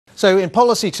So in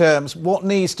policy terms, what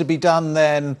needs to be done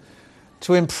then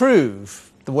to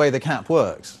improve the way the cap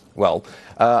works? Well,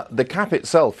 the cap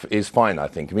itself is fine, I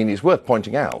think. I mean, it's worth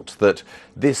pointing out that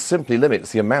this simply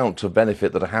limits the amount of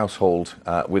benefit that a household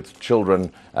with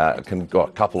children a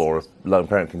couple or a lone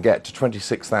parent can get to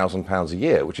 £26,000 a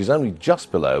year, which is only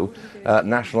just below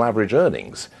national average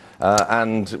earnings.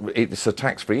 And it's a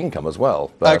tax-free income as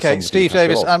well. OK, Steve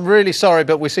Davis, I'm really sorry,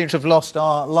 but we seem to have lost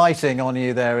our lighting on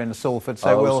you there in Salford,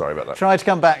 so we'll try to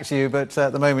come back to you, but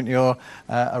at the moment you're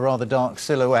a rather dark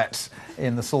silhouette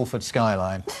in the Salford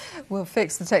skyline. We'll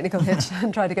fix the technical hitch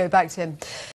and try to go back to him.